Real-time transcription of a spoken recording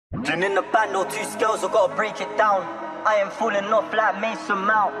And in the band, no two scales, I gotta break it down. I am falling off like Mason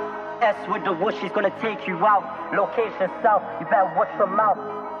Mount. S with the whoosh, she's gonna take you out. Location south, you better watch your mouth.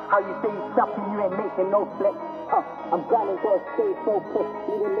 How you say you stopping, you ain't making no flex. I'm grinding, gotta stay focused.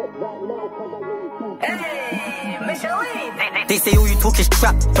 Need a lip right now, cause I ain't too. Hey, Micheline! They say all you talk is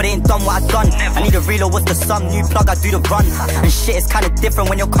trap, but they ain't done what I done. I need a reload, what's the sum? New plug, I do the run. And shit is kinda different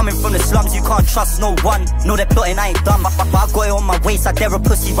when you're coming from the slums. You can't trust no one. Know they're plotting, I ain't done. But I got it on my waist, I dare a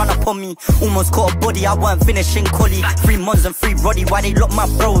pussy run up on me. Almost caught a body, I weren't finishing collie. 3 months and 3 roddy, why they lock my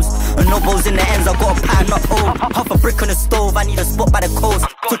bros? And no balls in the ends, I got a pattern up old. Half a brick on the stove, I need a spot by the coast.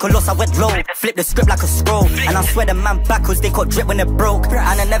 Took a loss, I went low, flipped the script like a scroll. And I swear the man backwards, they got drip when they broke.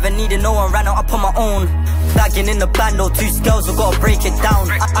 And I never needed no one, ran it up on my own. Bagging in the band, no two scales, I gotta break it down.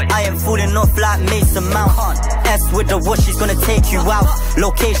 I am falling off like Mason Mount. S with the whoosh, she's gonna take you out.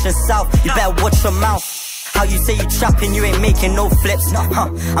 Location south, you better watch your mouth. How you say you trapping, you ain't making no flips.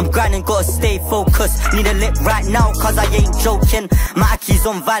 I'm grinding, gotta stay focused. Need a lip right now, cause I ain't joking. My Aki's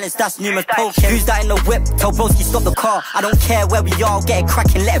on violence, that's numerous poking. Who's that in the whip? Tell broski stop the car. I don't care where we are, get it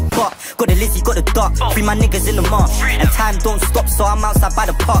cracking, let it pop. Got the Lizzie, got the dark, free my niggas in the marsh. And time don't stop, so I'm outside by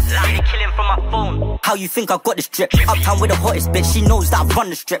the park. Really killing from my phone. How you think I got this drip? Uptown with the hottest bitch, she knows that I run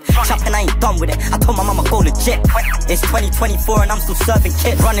the strip. Trapping, I ain't done with it, I told my mama go legit. It's 2024 and I'm still serving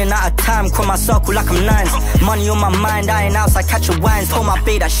kids. Running out of time, call my circle like I'm nines. Money on my mind, I ain't outside catching wines. Told my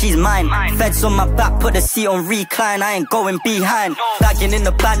babe that she's mine. Feds on my back, put the seat on recline. I ain't going behind. Bagging in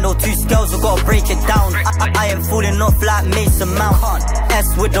the band, no two scales, I gotta break it down. I am falling off like Mason Mount.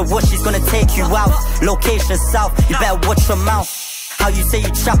 S with the whoosh, she's gonna take you out. Location south, you better watch your mouth. How you say you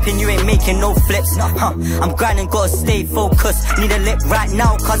trapping, you ain't making no flips. I'm grinding, gotta stay focused. Need a lip right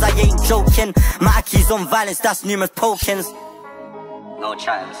now, cause I ain't joking. My Aki's on violence, that's numerous pokings. No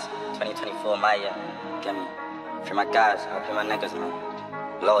chance, 2024 my year. Get me. For my guys, I pay my niggas,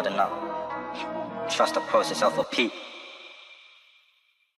 man. Loading up. Trust the process of a peak.